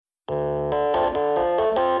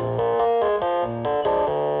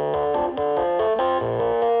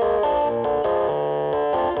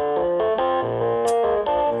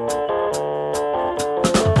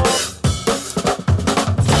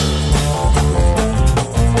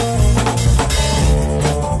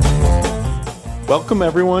Welcome,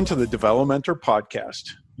 everyone, to the Develomentor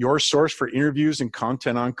podcast, your source for interviews and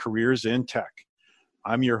content on careers in tech.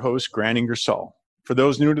 I'm your host, Grant Ingersoll. For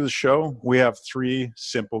those new to the show, we have three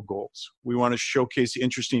simple goals. We want to showcase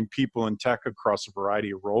interesting people in tech across a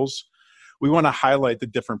variety of roles. We want to highlight the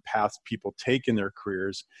different paths people take in their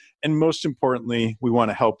careers. And most importantly, we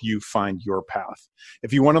want to help you find your path.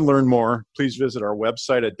 If you want to learn more, please visit our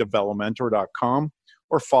website at develomentor.com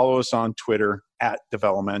or follow us on Twitter at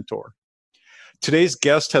Develomentor. Today's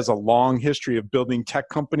guest has a long history of building tech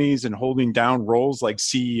companies and holding down roles like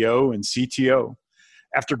CEO and CTO.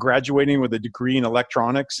 After graduating with a degree in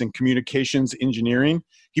electronics and communications engineering,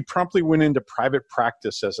 he promptly went into private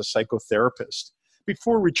practice as a psychotherapist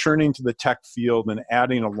before returning to the tech field and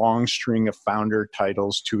adding a long string of founder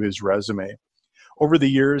titles to his resume. Over the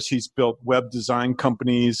years, he's built web design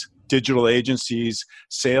companies, digital agencies,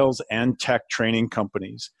 sales, and tech training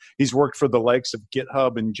companies. He's worked for the likes of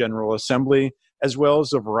GitHub and General Assembly, as well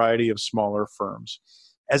as a variety of smaller firms.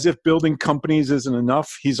 As if building companies isn't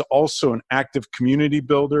enough, he's also an active community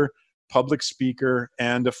builder, public speaker,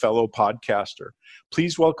 and a fellow podcaster.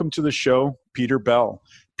 Please welcome to the show, Peter Bell.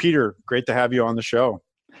 Peter, great to have you on the show.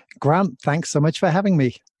 Grant, thanks so much for having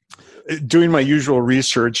me. Doing my usual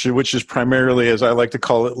research, which is primarily, as I like to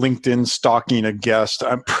call it, LinkedIn stalking a guest,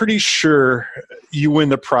 I'm pretty sure you win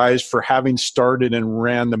the prize for having started and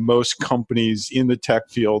ran the most companies in the tech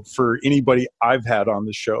field for anybody I've had on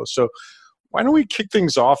the show. So why don't we kick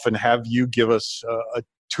things off and have you give us a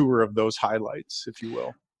tour of those highlights, if you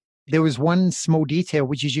will? There was one small detail,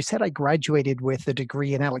 which is you said I graduated with a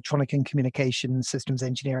degree in electronic and communication systems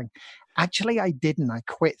engineering. Actually, I didn't. I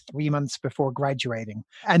quit 3 months before graduating.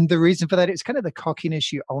 And the reason for that, it's kind of the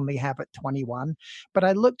cockiness you only have at 21. But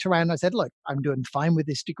I looked around and I said, look, I'm doing fine with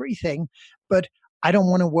this degree thing, but I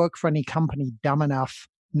don't want to work for any company dumb enough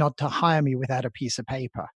not to hire me without a piece of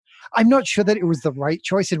paper. I'm not sure that it was the right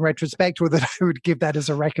choice in retrospect or that I would give that as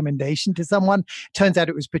a recommendation to someone. Turns out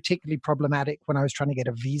it was particularly problematic when I was trying to get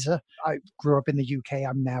a visa. I grew up in the UK.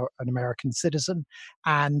 I'm now an American citizen.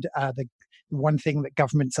 And the one thing that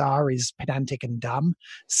governments are is pedantic and dumb.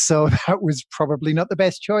 So that was probably not the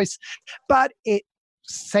best choice. But it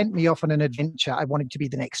sent me off on an adventure. I wanted to be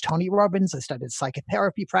the next Tony Robbins. I started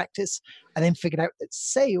psychotherapy practice. I then figured out that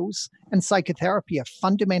sales and psychotherapy are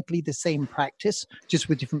fundamentally the same practice, just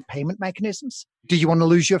with different payment mechanisms. Do you want to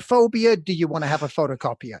lose your phobia? Do you want to have a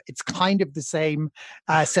photocopier? It's kind of the same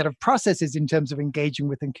set of processes in terms of engaging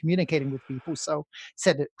with and communicating with people. So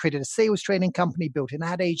created a sales training company, built an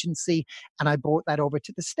ad agency, and I brought that over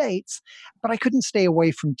to the States. But I couldn't stay away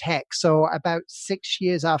from tech. So about 6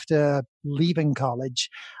 years after leaving college,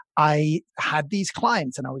 I had these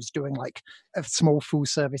clients and I was doing like a small full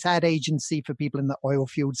service ad agency for people in the oil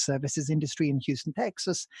field services industry in Houston,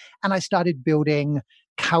 Texas. And I started building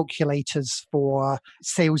calculators for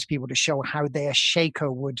salespeople to show how their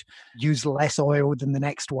shaker would use less oil than the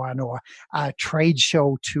next one, or trade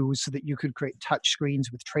show tools so that you could create touch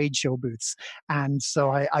screens with trade show booths. And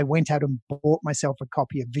so I went out and bought myself a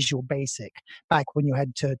copy of Visual Basic back when you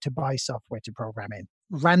had to buy software to program in.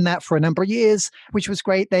 Ran that for a number of years, which was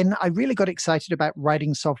great. Then I really got excited about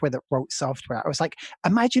writing software that wrote software. I was like,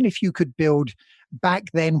 imagine if you could build back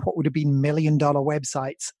then what would have been $1 million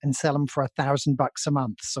websites and sell them for $1,000 a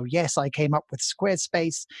month. So yes, I came up with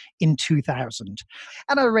Squarespace in 2000.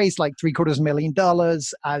 And I raised like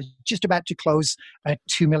 $750,000. I was just about to close a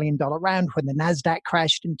 $2 million round when the NASDAQ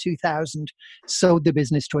crashed in 2000. Sold the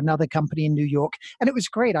business to another company in New York. And it was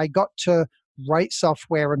great. I got to write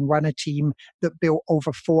software and run a team that built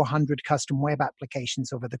over 400 custom web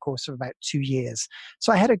applications over the course of about 2 years.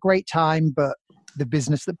 So I had a great time, but the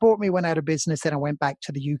business that bought me went out of business. Then I went back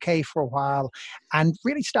to the UK for a while and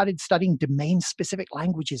really started studying domain-specific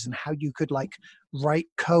languages and how you could like write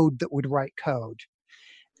code that would write code.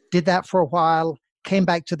 Did that for a while, came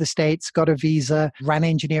back to the States, got a visa, ran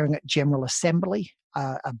engineering at General Assembly,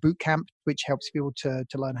 a boot camp which helps people to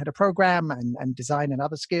learn how to program and design and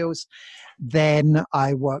other skills. Then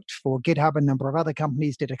I worked for GitHub, a number of other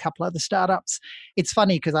companies, did a couple other startups. It's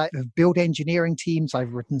funny because I've built engineering teams,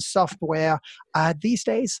 I've written software. These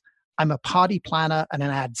days, I'm a party planner and an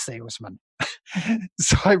ad salesman.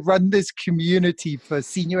 So I run this community for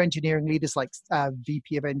senior engineering leaders like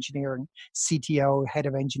VP of engineering, CTO, head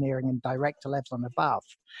of engineering, and director level and above.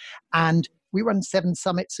 And we run 7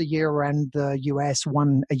 summits a year around the US,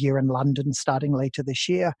 1 a year in London starting later this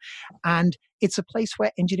year. And it's a place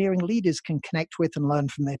where engineering leaders can connect with and learn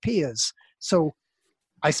from their peers. So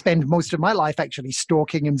I spend most of my life actually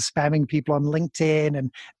stalking and spamming people on LinkedIn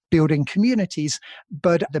and building communities.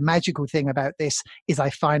 But the magical thing about this is I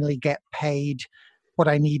finally get paid what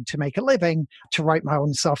I need to make a living to write my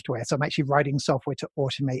own software. So I'm actually writing software to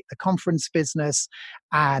automate the conference business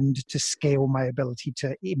and to scale my ability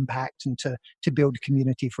to impact and to build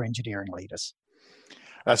community for engineering leaders.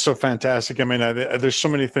 That's so fantastic. I mean, there's so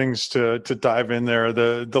many things to dive in there.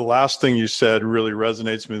 The last thing you said really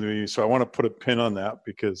resonates with me. So I want to put a pin on that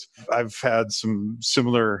because I've had some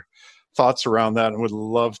similar thoughts around that and would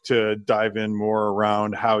love to dive in more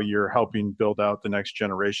around how you're helping build out the next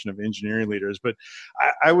generation of engineering leaders. But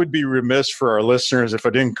I would be remiss for our listeners if I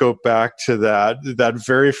didn't go back to that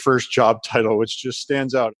very first job title, which just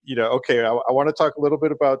stands out. Okay, I want to talk a little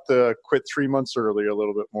bit about the quit 3 months early a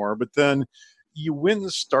little bit more, but then you went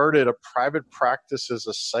and started a private practice as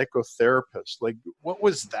a psychotherapist. Like, what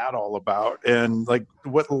was that all about? And like,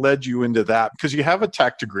 what led you into that? Because you have a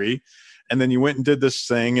tech degree and then you went and did this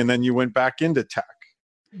thing and then you went back into tech.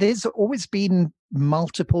 There's always been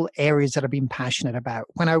multiple areas that I've been passionate about.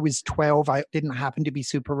 When I was 12, I didn't happen to be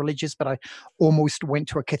super religious, but I almost went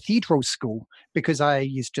to a cathedral school because I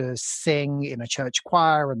used to sing in a church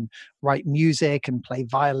choir and write music and play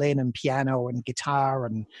violin and piano and guitar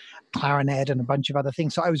and clarinet and a bunch of other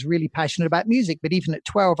things. So I was really passionate about music. But even at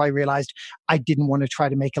 12, I realized I didn't want to try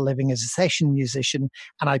to make a living as a session musician,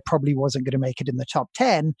 and I probably wasn't going to make it in the top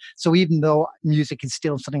 10. So even though music is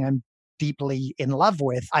still something I'm deeply in love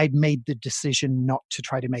with, I'd made the decision not to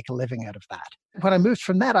try to make a living out of that. When I moved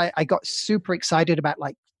from that, I got super excited about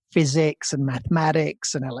like physics and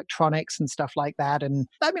mathematics and electronics and stuff like that. And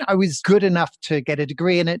I mean, I was good enough to get a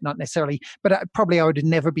degree in it, not necessarily, but I would have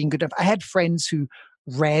never been good enough. I had friends who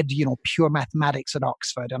read, pure mathematics at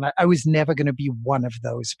Oxford, and I was never going to be one of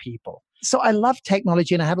those people. So I love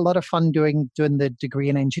technology and I had a lot of fun doing the degree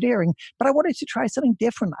in engineering, but I wanted to try something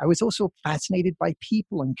different. I was also fascinated by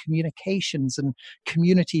people and communications and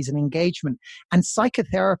communities and engagement. And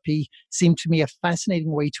psychotherapy seemed to me a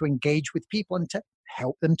fascinating way to engage with people and to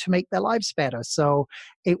help them to make their lives better. So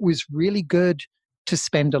it was really good to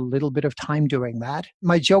spend a little bit of time doing that.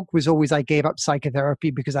 My joke was always I gave up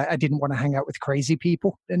psychotherapy because I didn't want to hang out with crazy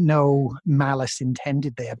people. No malice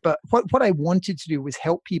intended there. But what I wanted to do was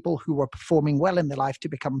help people who were performing well in their life to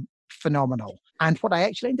become phenomenal. And what I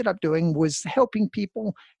actually ended up doing was helping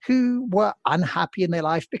people who were unhappy in their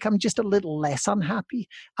life become just a little less unhappy.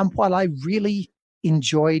 And while I really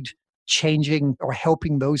enjoyed changing or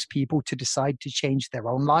helping those people to decide to change their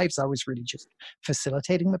own lives, I was really just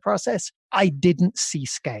facilitating the process. I didn't see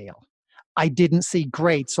scale. I didn't see,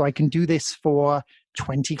 great, so I can do this for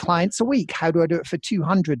 20 clients a week. How do I do it for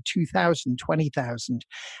 200, 2,000, 20,000?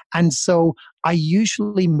 And so I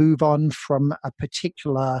usually move on from a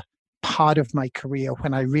particular part of my career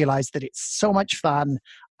when I realize that it's so much fun,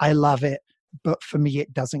 I love it, but for me,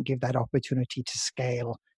 it doesn't give that opportunity to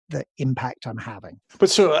scale the impact I'm having. But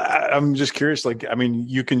so I'm just curious,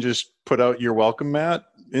 you can just put out your welcome mat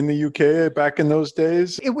in the UK back in those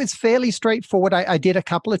days? It was fairly straightforward. I did a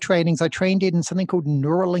couple of trainings. I trained in something called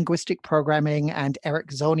neuro-linguistic programming and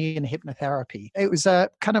Ericksonian hypnotherapy. It was a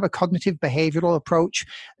kind of a cognitive behavioral approach.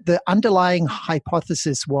 The underlying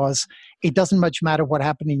hypothesis was it doesn't much matter what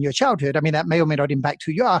happened in your childhood. I mean, that may or may not impact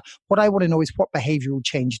who you are. What I want to know is what behavioral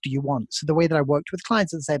change do you want? So the way that I worked with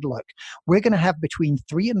clients and said, look, we're going to have between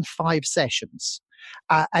 3 and 5 sessions.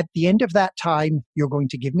 At the end of that time, you're going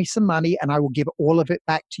to give me some money and I will give all of it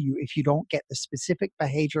back to you if you don't get the specific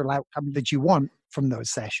behavioral outcome that you want from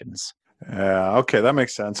those sessions. Yeah, okay, that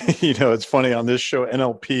makes sense. It's funny on this show,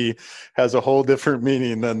 NLP has a whole different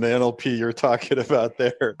meaning than the NLP you're talking about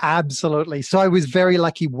there. Absolutely. So I was very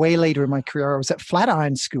lucky way later in my career. I was at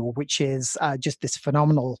Flatiron School, which is just this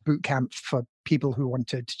phenomenal boot camp for people who want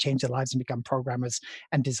to change their lives and become programmers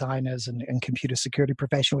and designers and computer security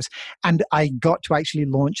professionals. And I got to actually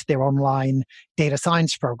launch their online data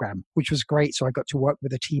science program, which was great. So I got to work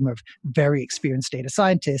with a team of very experienced data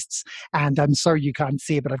scientists. And I'm sorry you can't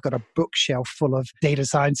see it, but I've got a bookshelf full of data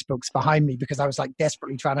science books behind me because I was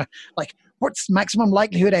desperately trying to what's maximum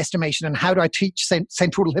likelihood estimation and how do I teach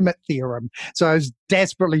central limit theorem? So I was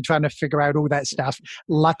desperately trying to figure out all that stuff.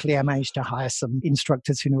 Luckily, I managed to hire some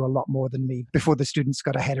instructors who knew a lot more than me before the students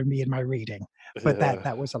got ahead of me in my reading. But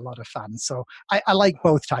that was a lot of fun. So I like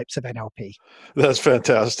both types of NLP. That's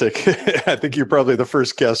fantastic. I think you're probably the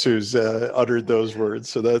first guest who's uttered those words.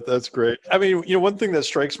 So that's great. I mean, one thing that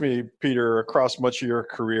strikes me, Peter, across much of your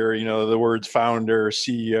career, the words founder,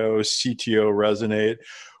 CEO, CTO resonate.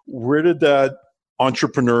 Where did that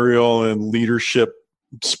entrepreneurial and leadership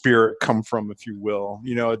spirit come from, if you will?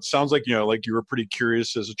 It sounds like, you were pretty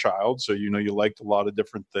curious as a child. So, you liked a lot of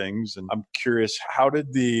different things. And I'm curious, how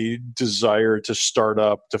did the desire to start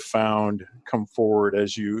up, to found come forward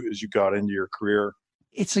as you got into your career?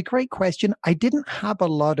 It's a great question. I didn't have a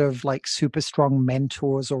lot of like super strong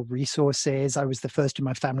mentors or resources. I was the first in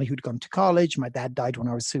my family who'd gone to college. My dad died when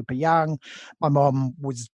I was super young. My mom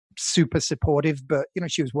was super supportive, but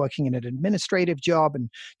she was working in an administrative job and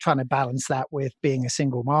trying to balance that with being a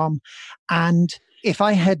single mom. And if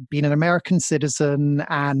I had been an American citizen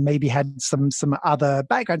and maybe had some other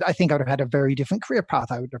background, I think I would have had a very different career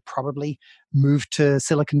path. I would have probably moved to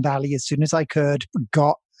Silicon Valley as soon as I could,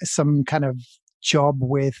 got some kind of job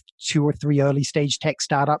with 2 or 3 early stage tech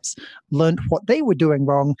startups, learned what they were doing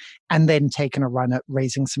wrong, and then taken a run at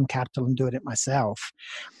raising some capital and doing it myself.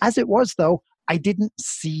 As it was, though, I didn't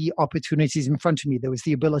see opportunities in front of me. There was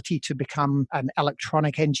the ability to become an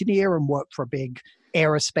electronic engineer and work for a big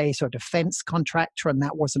aerospace or defense contractor, and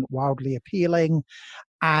that wasn't wildly appealing.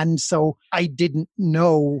 And so I didn't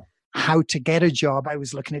know how to get a job. I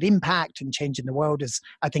was looking at impact and changing the world, as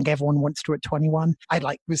I think everyone wants to at 21.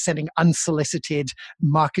 I was sending unsolicited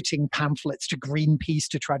marketing pamphlets to Greenpeace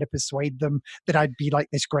to try to persuade them that I'd be like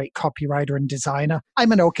this great copywriter and designer.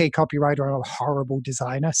 I'm an okay copywriter. I'm a horrible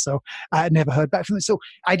designer. So I never heard back from them. So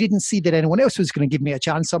I didn't see that anyone else was going to give me a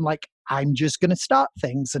chance. So I'm like, I'm just going to start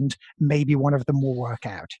things and maybe one of them will work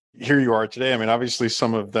out. Here you are today. I mean, obviously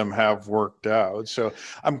some of them have worked out. So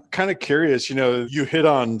I'm kind of curious, you hit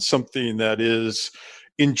on something that is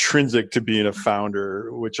intrinsic to being a founder,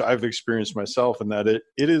 which I've experienced myself, and that it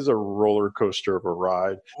is a roller coaster of a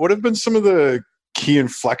ride. What have been some of the key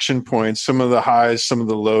inflection points, some of the highs, some of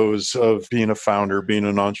the lows of being a founder, being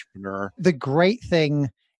an entrepreneur? The great thing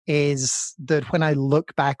is that when I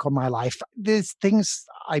look back on my life, there's things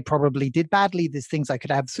I probably did badly. There's things I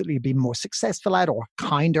could absolutely be more successful at or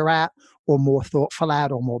kinder at or more thoughtful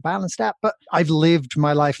at or more balanced at. But I've lived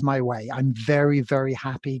my life my way. I'm very, very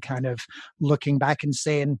happy kind of looking back and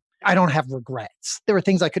saying, I don't have regrets. There are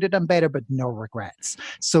things I could have done better, but no regrets.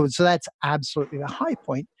 So that's absolutely the high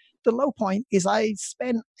point. The low point is I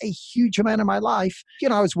spent a huge amount of my life,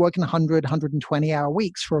 I was working 100, 120-hour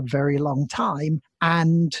weeks for a very long time,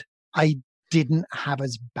 and I didn't have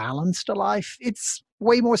as balanced a life. It's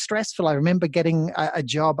way more stressful. I remember getting a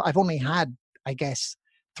job. I've only had, I guess,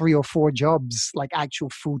 3 or 4 jobs, like actual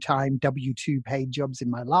full-time W-2 paid jobs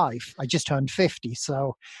in my life. I just turned 50.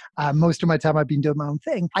 So most of my time I've been doing my own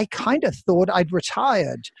thing. I kind of thought I'd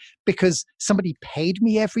retired because somebody paid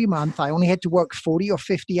me every month. I only had to work 40 or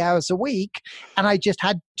 50 hours a week, and I just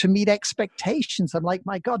had to meet expectations. I'm like,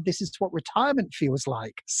 my God, this is what retirement feels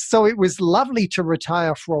like. So it was lovely to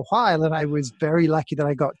retire for a while, and I was very lucky that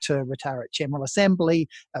I got to retire at General Assembly,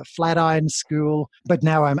 at Flatiron School, but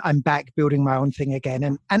now I'm back building my own thing again,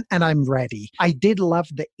 and I'm ready. I did love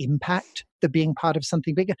the impact, the being part of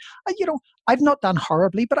something bigger. I've not done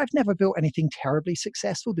horribly, but I've never built anything terribly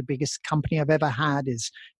successful. The biggest company I've ever had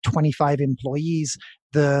is 25 employees.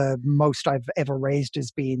 The most I've ever raised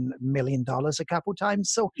has been $1 million a couple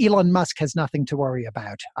times. So Elon Musk has nothing to worry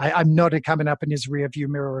about. I'm not coming up in his rearview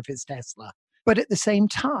mirror of his Tesla. But at the same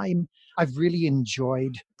time, I've really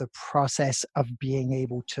enjoyed the process of being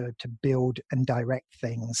able to build and direct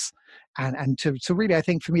things. And to really, I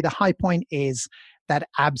think for me, the high point is that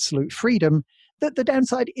absolute freedom. The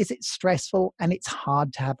downside is it's stressful and it's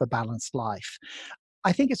hard to have a balanced life.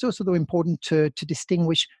 I think it's also, though, important to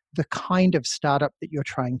distinguish the kind of startup that you're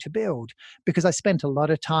trying to build, because I spent a lot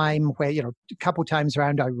of time where, a couple times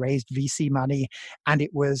around I raised VC money and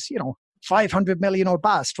it was, 500 million or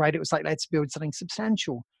bust, right? It was like, let's build something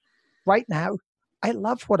substantial. Right now, I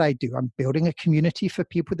love what I do. I'm building a community for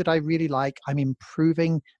people that I really like. I'm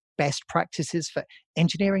improving best practices for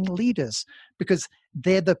engineering leaders because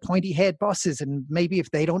they're the pointy haired bosses. And maybe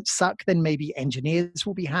if they don't suck, then maybe engineers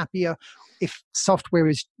will be happier. If software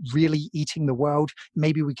is really eating the world,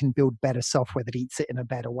 maybe we can build better software that eats it in a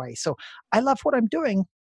better way. So I love what I'm doing.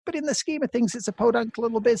 But in the scheme of things, it's a podunk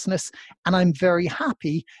little business. And I'm very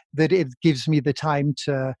happy that it gives me the time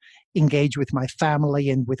to engage with my family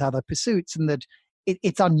and with other pursuits. And that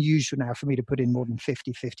it's unusual now for me to put in more than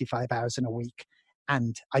 50, 55 hours in a week.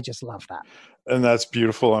 And I just love that. And that's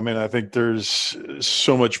beautiful. I mean, I think there's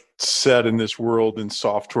so much said in this world in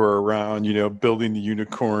software around, building the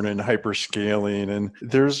unicorn and hyperscaling. And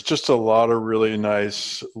there's just a lot of really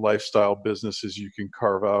nice lifestyle businesses you can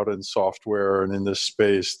carve out in software and in this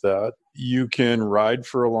space that you can ride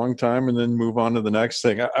for a long time and then move on to the next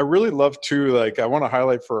thing. I really love too, I want to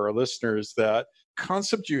highlight for our listeners that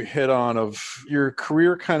concept you hit on of your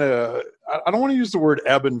career kind of, I don't want to use the word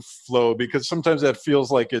ebb and flow because sometimes that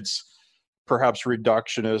feels like it's perhaps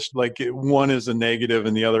reductionist, like one is a negative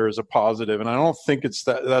and the other is a positive. And I don't think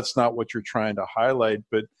that's not what you're trying to highlight.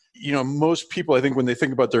 But, most people, I think when they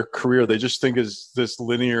think about their career, they just think is this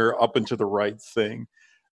linear up and to the right thing.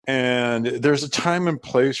 And there's a time and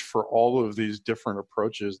place for all of these different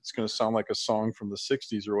approaches. It's going to sound like a song from the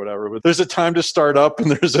 60s or whatever, but there's a time to start up and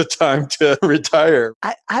there's a time to retire.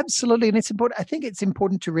 Absolutely. And it's important. I think it's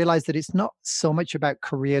important to realize that it's not so much about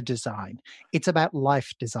career design. It's about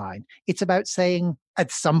life design. It's about saying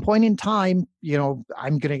at some point in time,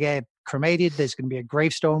 I'm going to get cremated. There's going to be a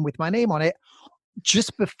gravestone with my name on it.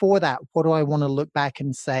 Just before that, what do I want to look back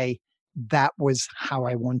and say, that was how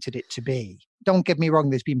I wanted it to be? Don't get me wrong.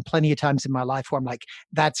 There's been plenty of times in my life where I'm like,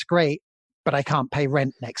 that's great, but I can't pay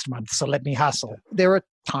rent next month, so let me hustle. There are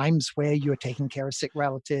times where you're taking care of sick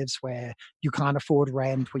relatives, where you can't afford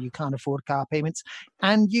rent, where you can't afford car payments,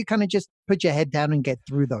 and you kind of just put your head down and get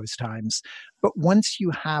through those times. But once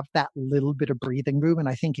you have that little bit of breathing room, and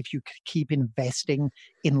I think if you keep investing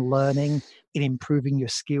in learning, in improving your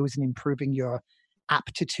skills and improving your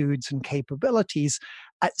aptitudes and capabilities,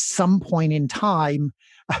 at some point in time,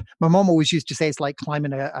 my mom always used to say it's like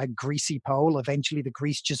climbing a greasy pole. Eventually the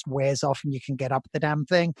grease just wears off and you can get up the damn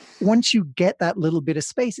thing. Once you get that little bit of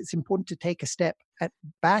space, it's important to take a step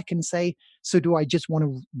back and say, so do I just want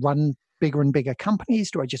to run bigger and bigger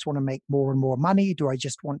companies? Do I just want to make more and more money? Do I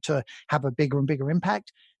just want to have a bigger and bigger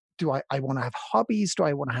impact? Do I want to have hobbies? Do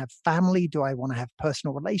I want to have family? Do I want to have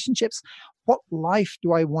personal relationships? What life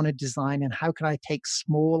do I want to design, and how can I take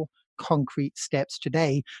small, concrete steps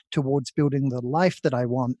today towards building the life that I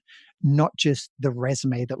want, not just the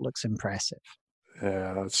resume that looks impressive?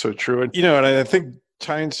 Yeah, that's so true. And I think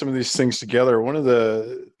tying some of these things together, one of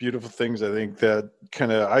the beautiful things I think that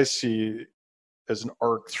kind of I see as an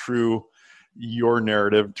arc through your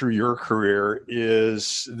narrative, through your career,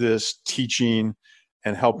 is this teaching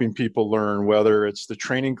and helping people learn, whether it's the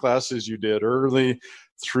training classes you did early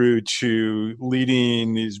through to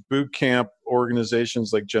leading these boot camp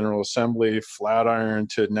organizations like General Assembly, Flatiron,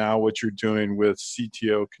 to now what you're doing with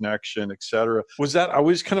CTO Connection, et cetera. Was that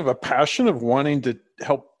always kind of a passion of wanting to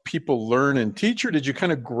help people learn and teach, or did you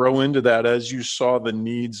kind of grow into that as you saw the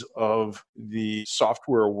needs of the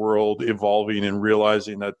software world evolving and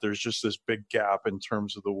realizing that there's just this big gap in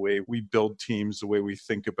terms of the way we build teams, the way we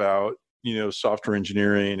think about software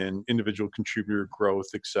engineering and individual contributor growth,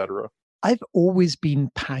 et cetera? I've always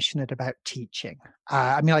been passionate about teaching.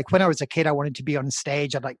 Like when I was a kid, I wanted to be on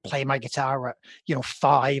stage. I'd like play my guitar at,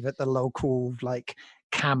 5 at the local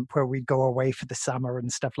camp where we'd go away for the summer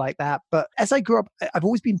and stuff like that. But as I grew up, I've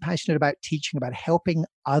always been passionate about teaching, about helping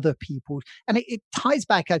other people. And it ties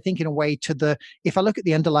back, I think, in a way to if I look at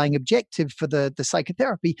the underlying objective for the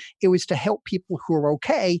psychotherapy, it was to help people who are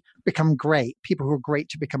okay become great, people who are great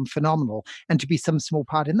to become phenomenal, and to be some small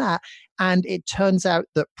part in that. And it turns out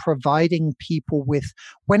that providing people with,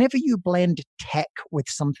 whenever you blend tech with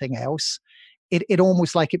something else, it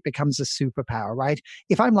almost like it becomes a superpower, right?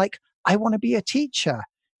 If I'm like, I want to be a teacher,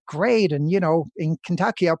 great. And, in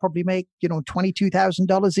Kentucky, I'll probably make,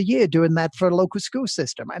 $22,000 a year doing that for a local school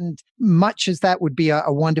system. And much as that would be a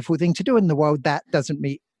wonderful thing to do in the world, that doesn't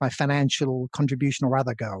meet my financial contribution or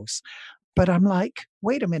other goals. But I'm like,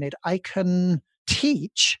 wait a minute, I can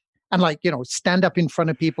teach and stand up in front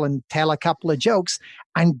of people and tell a couple of jokes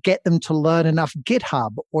and get them to learn enough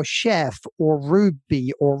GitHub or Chef or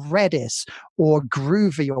Ruby or Redis or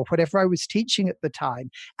Groovy or whatever I was teaching at the time.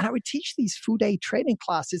 And I would teach these full day training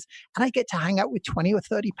classes, and I get to hang out with 20 or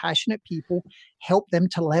 30 passionate people, help them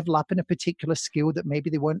to level up in a particular skill that maybe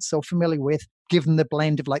they weren't so familiar with, give them the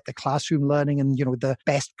blend of the classroom learning and, the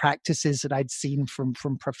best practices that I'd seen from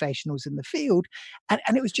professionals in the field. And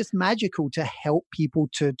it was just magical to help people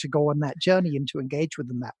to go on that journey and to engage with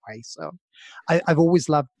them that way. So I've always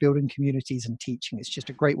loved building communities and teaching. It's just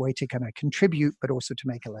a great way to kind of contribute, but also to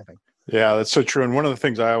make a living. Yeah, that's so true. And one of the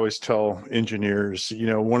things I always tell engineers,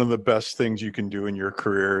 one of the best things you can do in your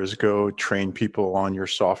career is go train people on your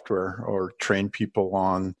software or train people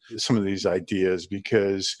on some of these ideas,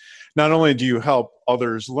 because not only do you help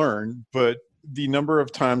others learn, but the number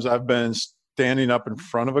of times I've been standing up in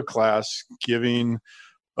front of a class giving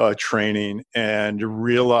training and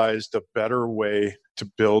realized a better way to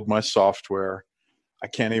build my software I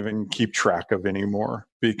can't even keep track of anymore,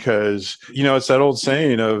 because, it's that old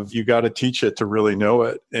saying of you got to teach it to really know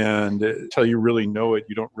it. And until you really know it,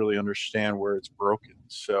 you don't really understand where it's broken.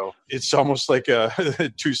 So it's almost like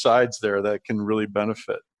two sides there that can really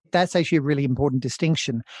benefit. That's actually a really important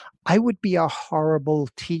distinction. I would be a horrible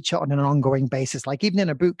teacher on an ongoing basis. Like even in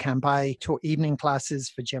a boot camp, I taught evening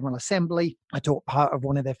classes for General Assembly. I taught part of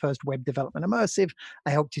one of their first web development immersive. I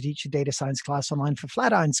helped to teach a data science class online for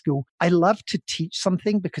Flatiron School. I love to teach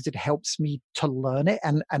something because it helps me to learn it.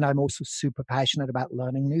 And I'm also super passionate about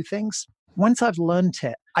learning new things. Once I've learned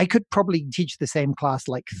it, I could probably teach the same class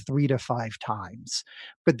like 3 to 5 times.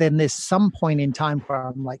 But then there's some point in time where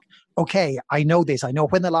I'm like, okay, I know this. I know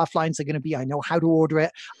when the laugh lines are going to be. I know how to order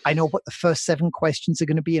it. I know what the first 7 questions are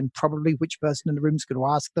going to be and probably which person in the room is going to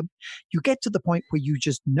ask them. You get to the point where you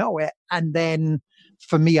just know it. And then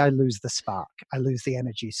for me, I lose the spark. I lose the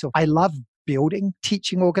energy. So I love building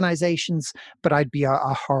teaching organizations, but I'd be a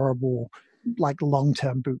horrible like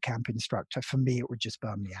long-term boot camp instructor. For me, it would just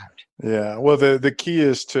burn me out. Yeah. Well, the key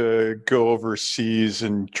is to go overseas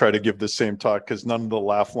and try to give the same talk, because none of the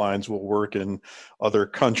laugh lines will work in other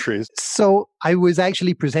countries. So I was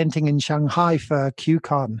actually presenting in Shanghai for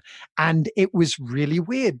QCon, and it was really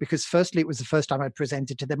weird because firstly, it was the first time I'd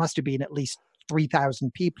presented to, there must have been at least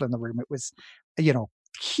 3,000 people in the room. It was,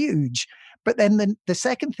 huge. But then the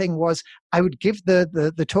second thing was I would give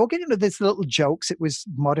the talk, and there's little jokes. It was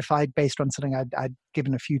modified based on something I'd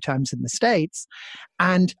given a few times in the States.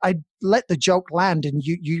 And I'd let the joke land, and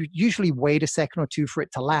you usually wait a second or two for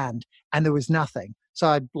it to land, and there was nothing. So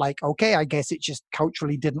I'd like, okay, I guess it just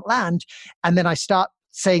culturally didn't land. And then I start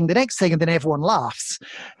saying the next thing, and then everyone laughs.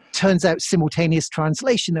 Turns out simultaneous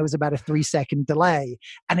translation, there was about a 3-second delay.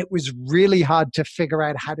 And it was really hard to figure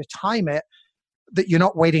out how to time it, that you're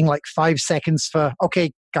not waiting like 5 seconds for,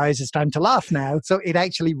 okay, guys, it's time to laugh now. So it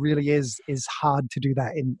actually really is hard to do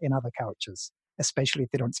that in other cultures, especially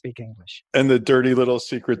if they don't speak English. And the dirty little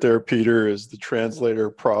secret there, Peter, is the translator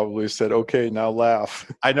probably said, okay, now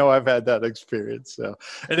laugh. I know I've had that experience. So,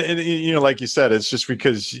 and like you said, it's just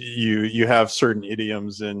because you have certain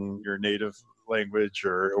idioms in your native language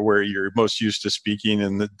or where you're most used to speaking,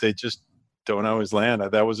 and they just don't always land.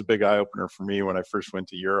 That was a big eye opener for me when I first went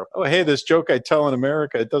to Europe. Oh, hey, this joke I tell in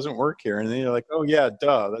America, it doesn't work here. And then you're like, oh yeah,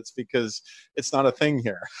 duh. That's because it's not a thing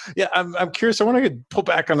here. Yeah, I'm curious. I want to pull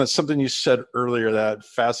back on something you said earlier that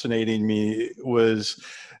fascinating me was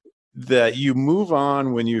that you move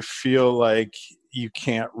on when you feel like you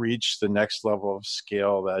can't reach the next level of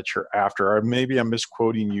scale that you're after. Or maybe I'm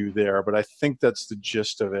misquoting you there, but I think that's the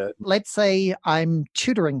gist of it. Let's say I'm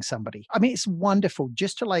tutoring somebody. I mean, it's wonderful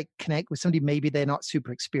just to like connect with somebody. Maybe they're not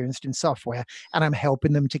super experienced in software, and I'm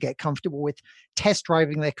helping them to get comfortable with test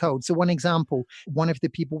driving their code. So one example, one of the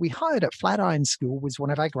people we hired at Flatiron School was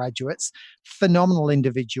one of our graduates, phenomenal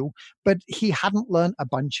individual, but he hadn't learned a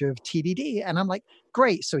bunch of TDD. And I'm like,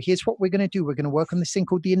 great. So here's what we're going to do. We're going to work on this thing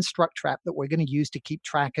called the Instructor app that we're going to use to keep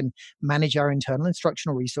track and manage our internal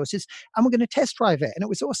instructional resources. And we're going to test drive it. And it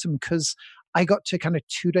was awesome because I got to kind of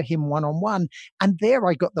tutor him one-on-one. And there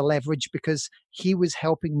I got the leverage because he was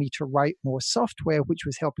helping me to write more software, which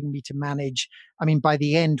was helping me to manage. I mean, by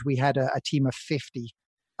the end, we had a team of 50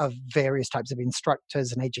 of various types of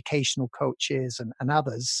instructors and educational coaches and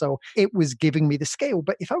others. So it was giving me the scale.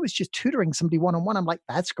 But if I was just tutoring somebody one-on-one, I'm like,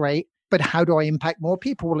 that's great. But how do I impact more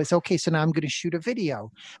people? Well, it's okay. So now I'm going to shoot a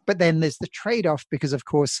video. But then there's the trade-off because, of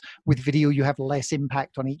course, with video, you have less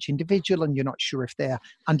impact on each individual and you're not sure if they're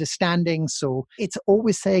understanding. So it's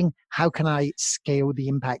always saying, how can I scale the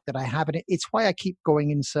impact that I have? And it's why I keep going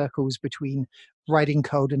in circles between writing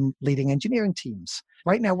code and leading engineering teams.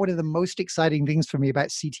 Right now, one of the most exciting things for me about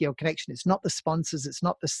CTO Connection, it's not the sponsors, it's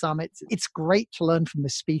not the summits. It's great to learn from the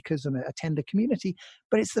speakers and attend the community,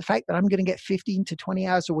 but it's the fact that I'm going to get 15 to 20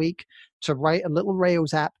 hours a week to write a little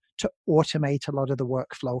Rails app to automate a lot of the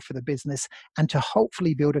workflow for the business and to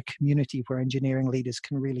hopefully build a community where engineering leaders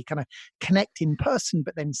can really kind of connect in person,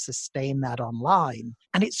 but then sustain that online.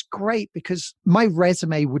 And it's great because my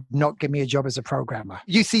resume would not give me a job as a programmer.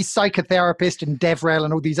 You see psychotherapist and DevRel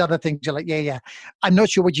and all these other things. You're like, yeah, I'm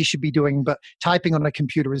not sure what you should be doing, but typing on a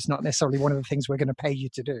computer is not necessarily one of the things we're going to pay you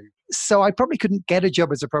to do. So I probably couldn't get a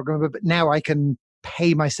job as a programmer, but now I can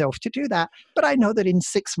pay myself to do that. But I know that in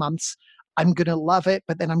 6 months, I'm going to love it,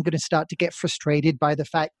 but then I'm going to start to get frustrated by the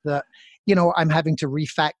fact that, I'm having to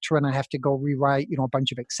refactor and I have to go rewrite, a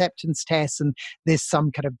bunch of acceptance tests and there's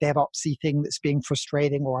some kind of DevOpsy thing that's being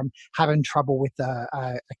frustrating, or I'm having trouble with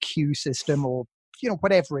a queue system or,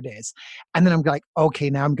 whatever it is. And then I'm like,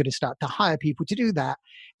 okay, now I'm going to start to hire people to do that.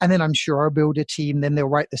 And then I'm sure I'll build a team, then they'll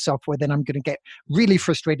write the software. Then I'm going to get really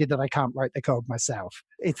frustrated that I can't write the code myself.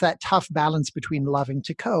 It's that tough balance between loving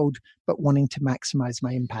to code, but wanting to maximize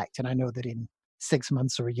my impact. And I know that in 6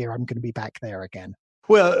 months or a year, I'm going to be back there again.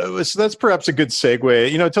 Well, so that's perhaps a good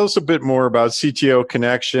segue. Tell us a bit more about CTO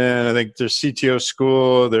Connection. I think there's CTO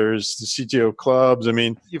School, there's the CTO clubs. I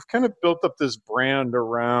mean, you've kind of built up this brand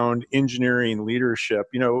around engineering leadership.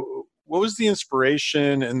 What was the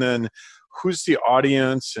inspiration, and then who's the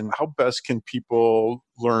audience, and how best can people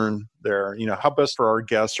learn there? How best for our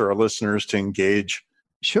guests or our listeners to engage?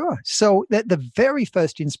 Sure. So the very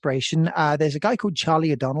first inspiration, there's a guy called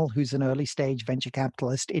Charlie O'Donnell, who's an early stage venture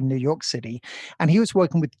capitalist in New York City. And he was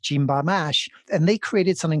working with Jean Barmash, and they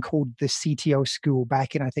created something called the CTO School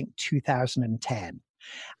back in, I think, 2010.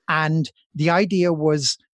 And the idea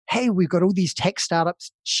was, hey, we've got all these tech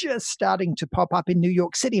startups just starting to pop up in New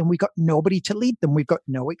York City, and we've got nobody to lead them. We've got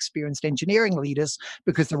no experienced engineering leaders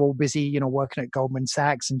because they're all busy, working at Goldman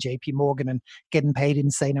Sachs and JP Morgan and getting paid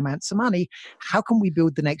insane amounts of money. How can we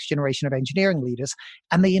build the next generation of engineering leaders?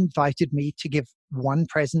 And they invited me to give one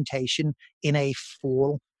presentation in a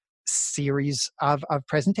fall series of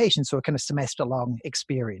presentations, so a kind of semester long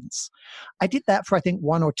experience. I did that for I think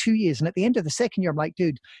 1 or 2 years. And at the end of the second year, I'm like,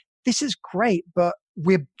 dude, this is great, but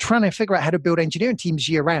we're trying to figure out how to build engineering teams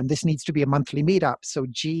year round. This needs to be a monthly meetup. So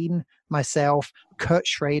Gene, myself, Kurt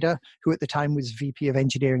Schrader, who at the time was VP of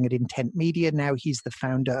engineering at Intent Media. Now he's the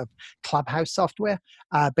founder of Clubhouse Software,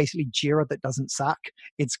 basically Jira that doesn't suck.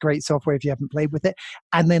 It's great software if you haven't played with it.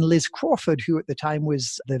 And then Liz Crawford, who at the time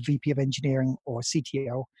was the VP of engineering or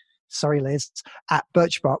CTO. Sorry, Liz, at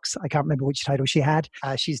Birchbox. I can't remember which title she had.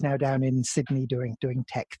 She's now down in Sydney doing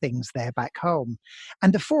tech things there back home.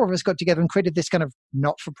 And the four of us got together and created this kind of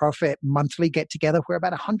not-for-profit monthly get-together where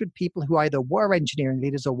about 100 people who either were engineering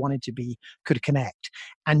leaders or wanted to be could connect.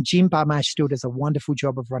 And Jean Barmash still does a wonderful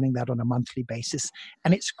job of running that on a monthly basis.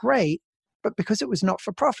 And it's great. But because it was not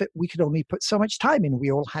for profit, we could only put so much time in.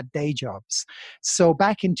 We all had day jobs. So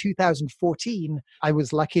back in 2014, I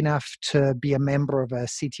was lucky enough to be a member of a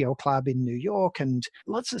CTO club in New York and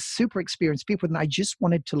lots of super experienced people. And I just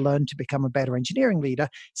wanted to learn to become a better engineering leader.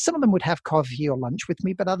 Some of them would have coffee or lunch with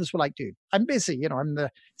me, but others were like, dude, I'm busy. I'm the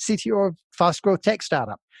CTO of fast growth tech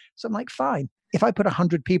startup. So I'm like, fine. If I put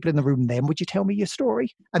 100 people in the room, then would you tell me your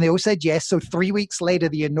story? And they all said yes. So 3 weeks later,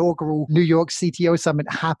 the inaugural New York CTO Summit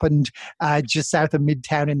happened just south of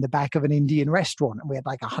Midtown in the back of an Indian restaurant. And we had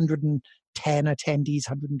like 110 attendees,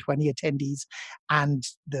 120 attendees, and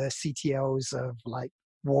the CTOs of like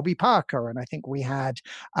Warby Parker. And I think we had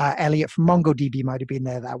Elliot from MongoDB might have been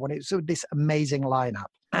there that one. It was this amazing lineup.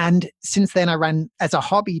 And since then, I ran as a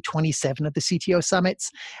hobby 27 of the CTO summits.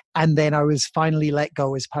 And then I was finally let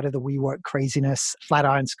go as part of the WeWork craziness.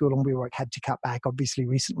 Flatiron School and WeWork had to cut back, obviously,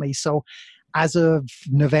 recently. So as of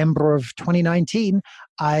November of 2019,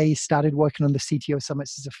 I started working on the CTO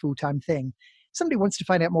summits as a full-time thing. Somebody wants to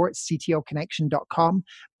find out more, it's ctoconnection.com,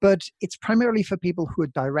 but it's primarily for people who are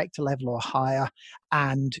director level or higher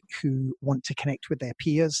and who want to connect with their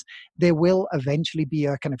peers. There will eventually be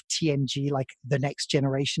a kind of TNG, like the next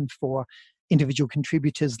generation for individual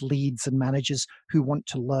contributors, leads, and managers who want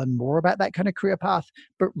to learn more about that kind of career path.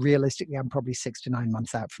 But realistically, I'm probably 6 to 9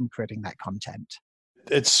 months out from creating that content.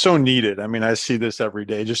 It's so needed. I mean, I see this every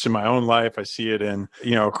day, just in my own life. I see it in,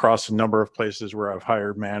 across a number of places where I've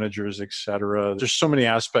hired managers, et cetera. There's so many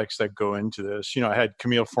aspects that go into this. I had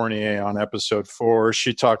Camille Fournier on episode 4.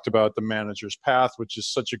 She talked about the manager's path, which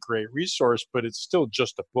is such a great resource, but it's still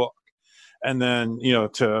just a book. And then,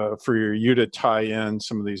 for you to tie in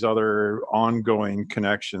some of these other ongoing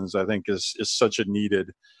connections, I think is such a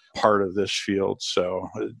needed part of this field. So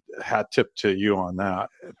hat tip to you on that.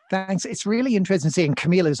 Thanks. It's really interesting seeing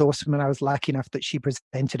Camille is awesome. And I was lucky enough that she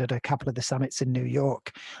presented at a couple of the summits in New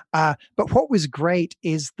York. But what was great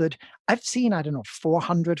is that I've seen,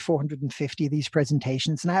 400, 450 of these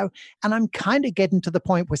presentations now. And I'm kind of getting to the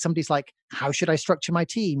point where somebody's like, how should I structure my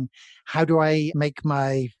team? How do I make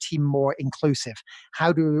my team more inclusive?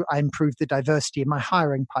 How do I improve the diversity in my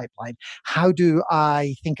hiring pipeline? How do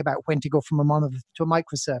I think about when to go from a monolith to a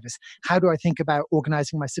microservice? How do I think about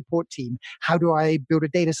organizing my support team? How do I build a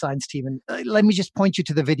data science team? And let me just point you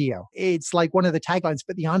to the video. It's like one of the taglines,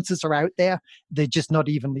 but the answers are out there. They're just not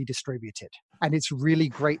evenly distributed. And it's really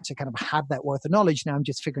great to kind of have that worth of knowledge. Now I'm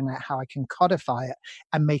just figuring out how I can codify it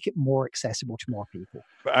and make it more accessible to more people.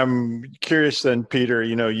 I'm curious then, Peter,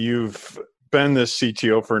 you've been this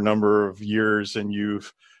CTO for a number of years and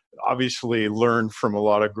you've obviously learned from a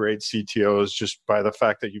lot of great CTOs just by the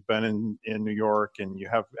fact that you've been in New York and you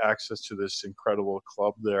have access to this incredible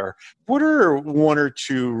club there. What are one or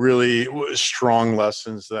two really strong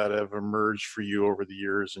lessons that have emerged for you over the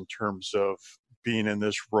years in terms of being in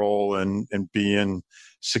this role and being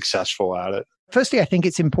successful at it? Firstly, I think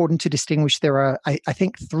it's important to distinguish there are, I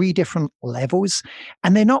think, 3 different levels.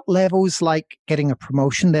 And they're not levels like getting a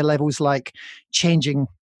promotion. They're levels like changing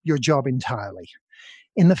your job entirely.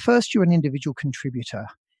 In the first, you're an individual contributor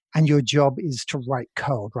and your job is to write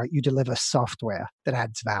code, right? You deliver software that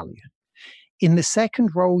adds value. In the second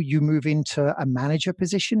role, you move into a manager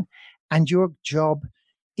position and your job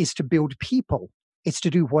is to build people. It's to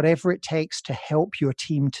do whatever it takes to help your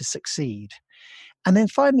team to succeed. And then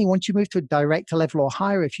finally, once you move to a director level or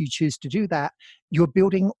higher, if you choose to do that, you're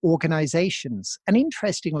building organizations. And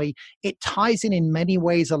interestingly, it ties in many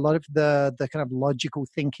ways a lot of the kind of logical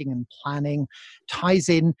thinking and planning ties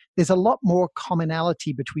in. There's a lot more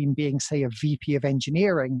commonality between being, say, a VP of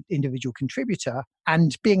engineering, individual contributor,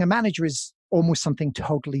 and being a manager is almost something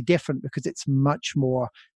totally different because it's much more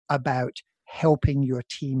about helping your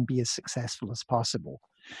team be as successful as possible.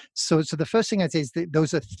 So the first thing I'd say is that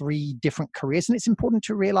those are three different careers. And it's important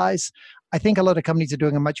to realize, I think a lot of companies are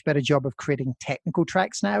doing a much better job of creating technical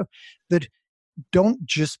tracks now that don't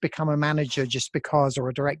just become a manager just because, or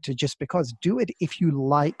a director just because. Do it if you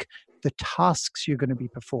like the tasks you're going to be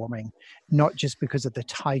performing, not just because of the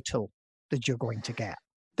title that you're going to get.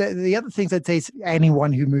 The other things I'd say is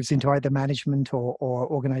anyone who moves into either management or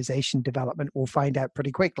organization development will find out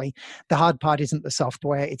pretty quickly. The hard part isn't the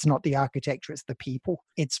software. It's not the architecture. It's the people.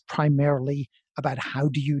 It's primarily about how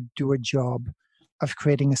do you do a job of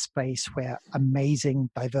creating a space where amazing,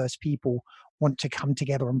 diverse people want to come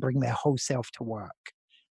together and bring their whole self to work.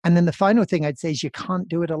 And then the final thing I'd say is you can't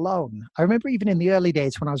do it alone. I remember even in the early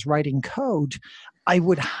days when I was writing code, I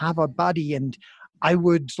would have a buddy and I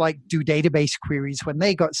would do database queries when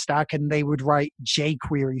they got stuck, and they would write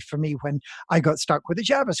jQuery for me when I got stuck with a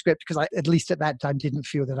JavaScript, because I, at least at that time, didn't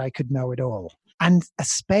feel that I could know it all. And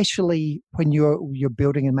especially when you're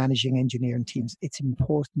building and managing engineering teams, it's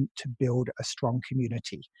important to build a strong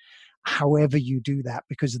community. However you do that,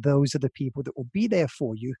 because those are the people that will be there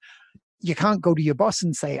for you. You can't go to your boss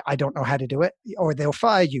and say, I don't know how to do it, or they'll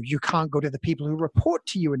fire you. You can't go to the people who report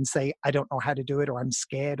to you and say, I don't know how to do it, or I'm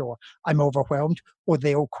scared, or I'm overwhelmed, or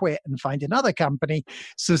they'll quit and find another company.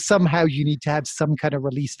 So somehow you need to have some kind of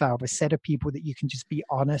release valve, a set of people that you can just be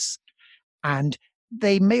honest, and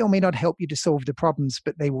they may or may not help you to solve the problems,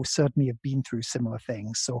 but they will certainly have been through similar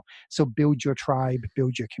things. So build your tribe,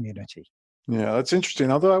 build your community. Yeah, that's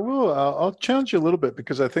interesting. Although I'll challenge you a little bit,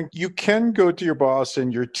 because I think you can go to your boss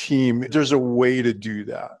and your team. There's a way to do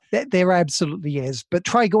that. There absolutely is. But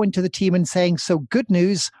try going to the team and saying, so good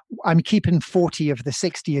news, I'm keeping 40 of the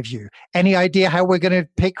 60 of you. Any idea how we're going to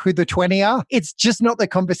pick who the 20 are? It's just not the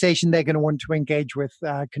conversation they're going to want to engage with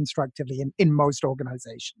constructively in most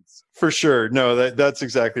organizations. For sure. No, that's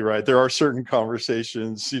exactly right. There are certain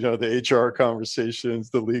conversations, the HR conversations,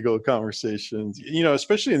 the legal conversations,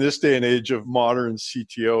 especially in this day and age of modern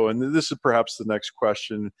CTO. And this is perhaps the next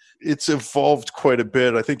question. It's evolved quite a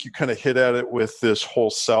bit. I think you kind of hit at it with this whole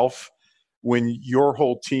self. When your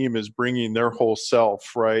whole team is bringing their whole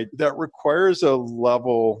self, right? That requires a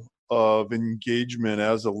level of engagement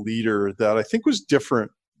as a leader that I think was different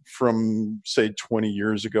from, say, 20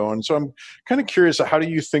 years ago. And so I'm kind of curious, how do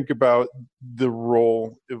you think about the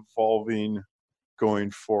role evolving going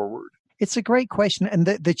forward? It's a great question. And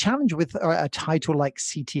the challenge with a title like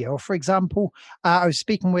CTO, for example, I was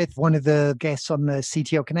speaking with one of the guests on the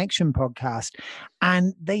CTO Connection podcast,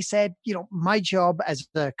 and they said, my job as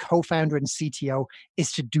the co-founder and CTO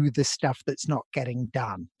is to do the stuff that's not getting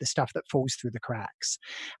done, the stuff that falls through the cracks.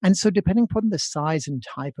 And so depending upon the size and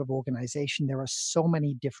type of organization, there are so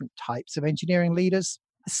many different types of engineering leaders.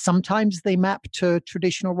 Sometimes they map to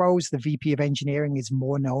traditional roles. The VP of engineering is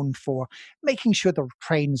more known for making sure the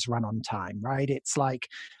trains run on time, right? It's like,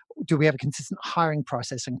 do we have a consistent hiring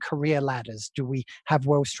process and career ladders? Do we have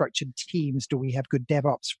well-structured teams? Do we have good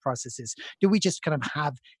DevOps processes? Do we just kind of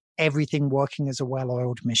have everything working as a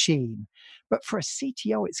well-oiled machine? But for a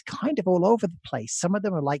CTO, it's kind of all over the place. Some of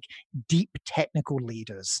them are like deep technical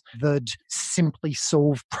leaders that simply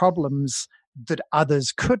solve problems that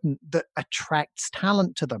others couldn't, that attracts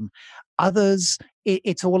talent to them. Others,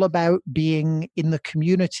 it's all about being in the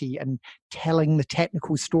community and telling the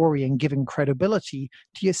technical story and giving credibility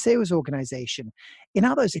to your sales organization. In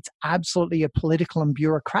others, it's absolutely a political and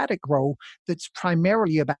bureaucratic role that's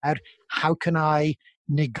primarily about how can I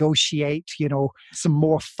negotiate, some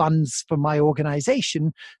more funds for my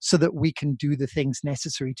organization so that we can do the things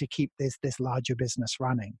necessary to keep this larger business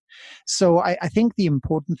running. So I think the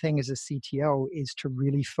important thing as a CTO is to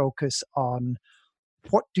really focus on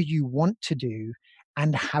what do you want to do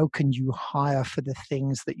and how can you hire for the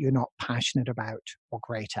things that you're not passionate about or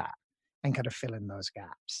great at, and kind of fill in those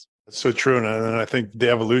gaps. That's so true. And I think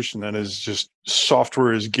the evolution then is just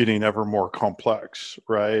software is getting ever more complex,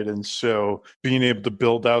 right? And so being able to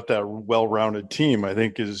build out that well-rounded team, I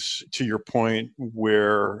think, is, to your point,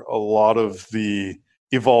 where a lot of the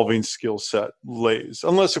evolving skill set lays.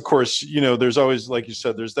 Unless, of course, there's always, like you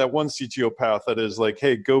said, there's that one CTO path that is like,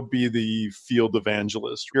 hey, go be the field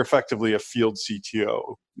evangelist. You're effectively a field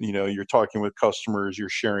CTO. You're talking with customers, you're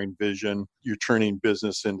sharing vision, you're turning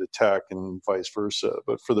business into tech and vice versa.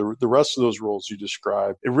 But for the rest of those roles you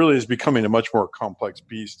described, it really is becoming a much more complex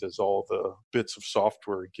beast as all the bits of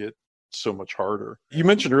software get so much harder. You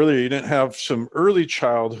mentioned earlier you didn't have some early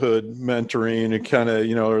childhood mentoring and kind of,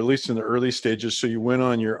 or at least in the early stages, so you went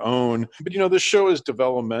on your own. But, this show is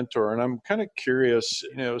Develomentor, and I'm kind of curious,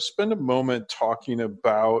 spend a moment talking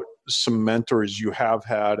about some mentors you have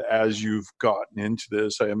had as you've gotten into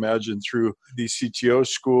this. I imagine through the CTO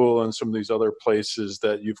school and some of these other places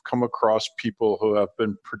that you've come across people who have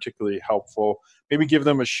been particularly helpful. Maybe give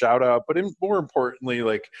them a shout out, but more importantly,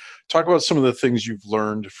 like talk about some of the things you've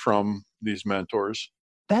learned from these mentors.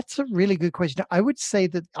 That's a really good question. I would say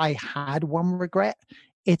that I had one regret.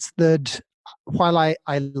 It's that while I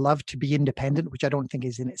love to be independent, which I don't think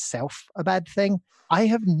is in itself a bad thing, I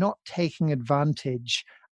have not taken advantage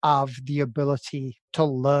of the ability to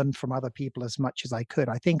learn from other people as much as I could.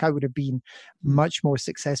 I think I would have been much more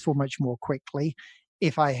successful, much more quickly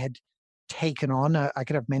if I had taken on a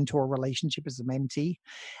kind of mentor relationship as a mentee.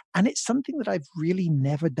 And it's something that I've really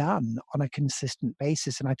never done on a consistent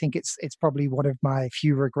basis. And I think it's probably one of my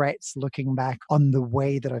few regrets looking back on the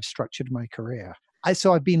way that I've structured my career.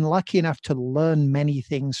 So I've been lucky enough to learn many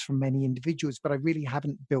things from many individuals, but I really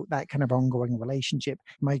haven't built that kind of ongoing relationship.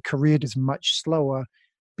 My career is much slower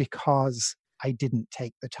because I didn't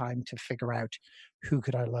take the time to figure out who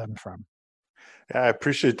could I learn from. Yeah, I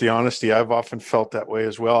appreciate the honesty. I've often felt that way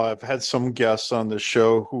as well. I've had some guests on the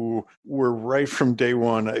show who were right from day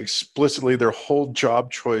one, explicitly their whole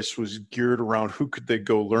job choice was geared around who could they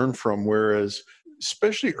go learn from. Whereas,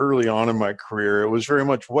 especially early on in my career, it was very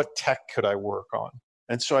much what tech could I work on?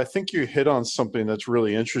 And so I think you hit on something that's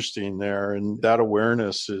really interesting there. And that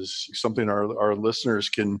awareness is something our listeners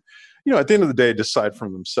can, at the end of the day, decide for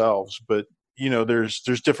themselves. But there's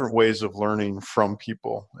different ways of learning from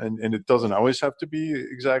people, and it doesn't always have to be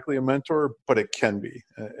exactly a mentor, but it can be,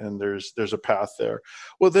 and there's a path there.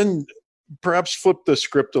 Well, then perhaps flip the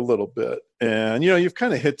script a little bit, and you've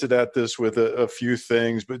kind of hinted at this with a few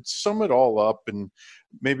things, but sum it all up, and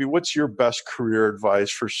maybe what's your best career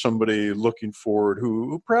advice for somebody looking forward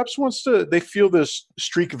who perhaps they feel this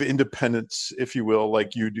streak of independence, if you will,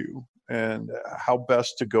 like you do, and how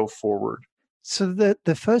best to go forward. So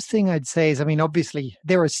the first thing I'd say is, obviously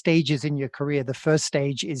there are stages in your career. The first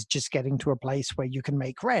stage is just getting to a place where you can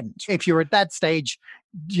make rent. If you're at that stage,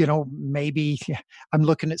 maybe I'm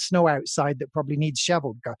looking at snow outside that probably needs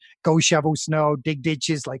shoveled. Go shovel snow, dig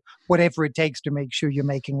ditches, like whatever it takes to make sure you're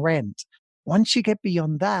making rent. Once you get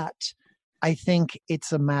beyond that, I think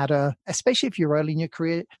it's a matter, especially if you're early in your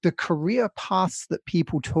career, the career paths that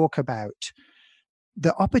people talk about,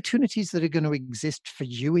 the opportunities that are going to exist for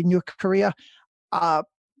you in your career are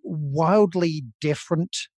wildly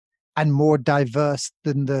different and more diverse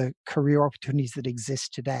than the career opportunities that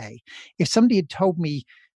exist today. If somebody had told me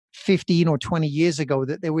 15 or 20 years ago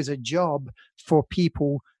that there was a job for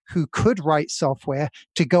people who could write software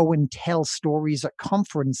to go and tell stories at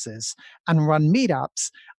conferences and run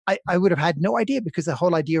meetups, I would have had no idea, because the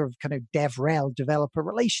whole idea of kind of DevRel, developer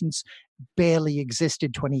relations, barely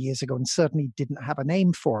existed 20 years ago and certainly didn't have a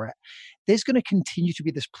name for it. There's going to continue to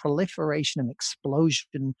be this proliferation and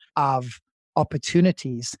explosion of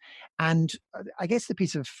opportunities. And I guess the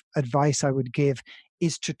piece of advice I would give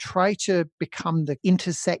is to try to become the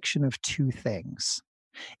intersection of two things.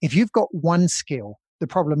 If you've got one skill, the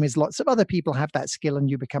problem is lots of other people have that skill and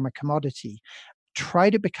you become a commodity. Try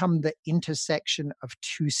to become the intersection of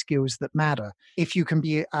two skills that matter. If you can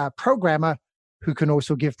be a programmer who can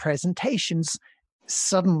also give presentations,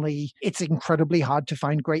 suddenly it's incredibly hard to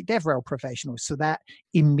find great DevRel professionals. So that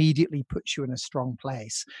immediately puts you in a strong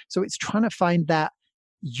place. So it's trying to find that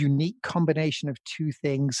unique combination of two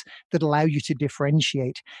things that allow you to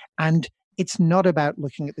differentiate. And it's not about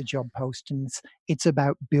looking at the job postings. It's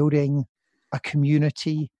about building a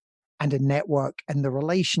community and a network and the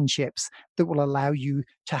relationships that will allow you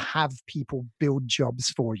to have people build jobs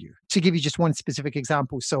for you. To give you just one specific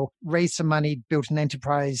example, so raised some money, built an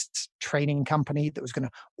enterprise training company that was going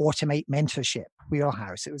to automate mentorship,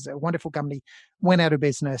 Wheelhouse. It was a wonderful company, went out of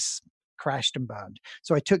business, crashed and burned.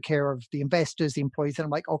 So I took care of the investors, the employees, and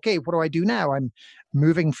I'm like, okay, what do I do now? I'm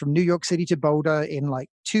moving from New York City to Boulder in like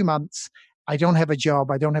 2 months. I don't have a job.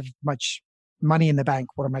 I don't have much money in the bank.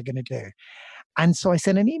 What am I going to do? And so I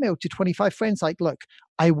sent an email to 25 friends like, look,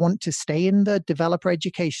 I want to stay in the developer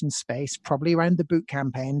education space, probably around the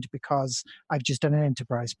bootcamp end, because I've just done an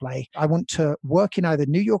enterprise play. I want to work in either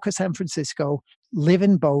New York or San Francisco, live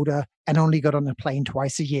in Boulder, and only get on a plane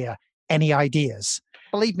twice a year. Any ideas?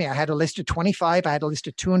 Believe me, I had a list of 25, I had a list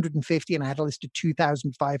of 250, and I had a list of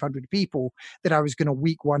 2,500 people that I was going to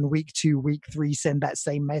week 1, week 2, week 3 send that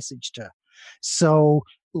same message to. So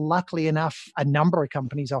luckily enough, a number of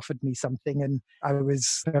companies offered me something, and I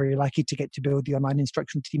was very lucky to get to build the online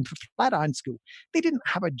instruction team for Flatiron School. They didn't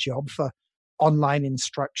have a job for online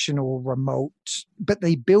instruction or remote, but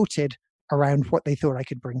they built it around what they thought I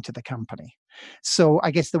could bring to the company. So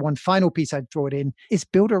I guess the one final piece I'd throw it in is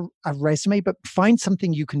build a resume, but find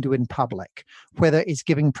something you can do in public, whether it's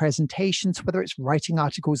giving presentations, whether it's writing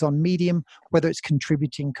articles on Medium, whether it's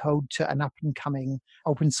contributing code to an up and coming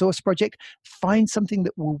open source project. Find something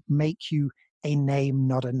that will make you a name,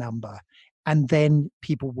 not a number. And then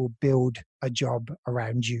people will build a job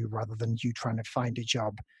around you rather than you trying to find a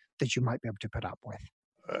job that you might be able to put up with.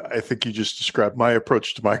 I think you just described my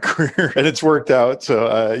approach to my career, and it's worked out.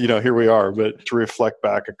 So, here we are. But to reflect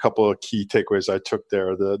back, a couple of key takeaways I took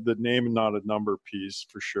there: the name and not a number piece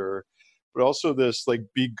for sure, but also this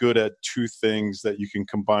be good at two things that you can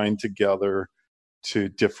combine together to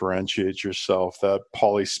differentiate yourself. That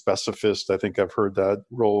polyspecificist, I think I've heard that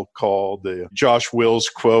role called. The Josh Wills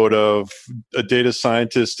quote of a data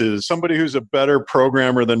scientist is somebody who's a better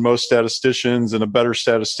programmer than most statisticians and a better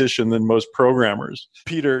statistician than most programmers.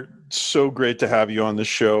 Peter, so great to have you on the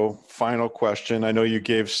show. Final question. I know you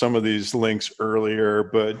gave some of these links earlier,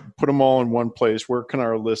 but put them all in one place. Where can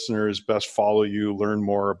our listeners best follow you, learn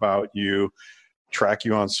more about you, track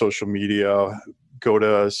you on social media, go to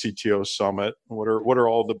CTO Summit? What are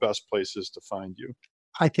all the best places to find you?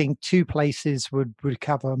 I think two places would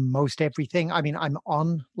cover most everything. I mean, I'm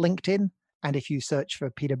on LinkedIn, and if you search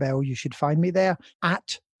for Peter Bell, you should find me there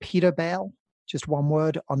at Peter Bell, just one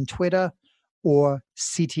word, on Twitter, or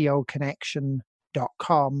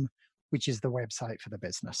ctoconnection.com, which is the website for the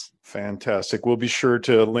business. Fantastic. We'll be sure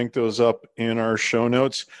to link those up in our show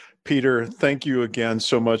notes. Peter, thank you again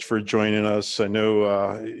so much for joining us. I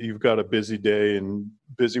know you've got a busy day and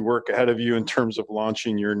busy work ahead of you in terms of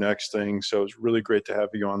launching your next thing. So it's really great to have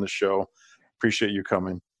you on the show. Appreciate you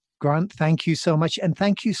coming. Grant, thank you so much. And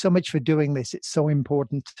thank you so much for doing this. It's so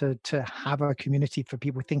important to have a community for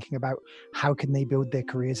people thinking about how can they build their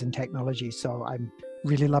careers in technology. So I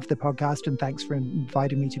really love the podcast, and thanks for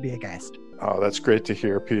inviting me to be a guest. Oh, that's great to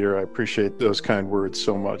hear, Peter. I appreciate those kind words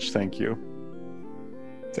so much. Thank you.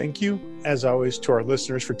 Thank you, as always, to our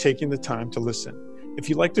listeners for taking the time to listen. If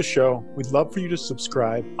you like the show, we'd love for you to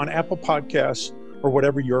subscribe on Apple Podcasts or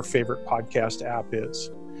whatever your favorite podcast app is.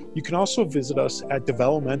 You can also visit us at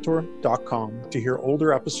developmentor.com to hear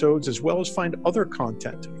older episodes, as well as find other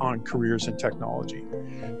content on careers in technology.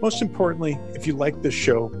 Most importantly, if you like this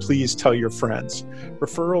show, please tell your friends.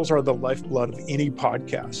 Referrals are the lifeblood of any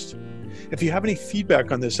podcast. If you have any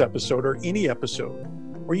feedback on this episode or any episode,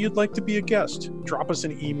 or you'd like to be a guest, drop us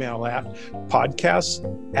an email at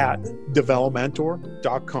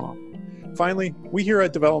podcasts@developmentor.com. Finally, we here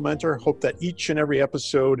at Developmentor hope that each and every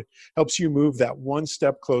episode helps you move that one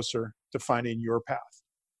step closer to finding your path.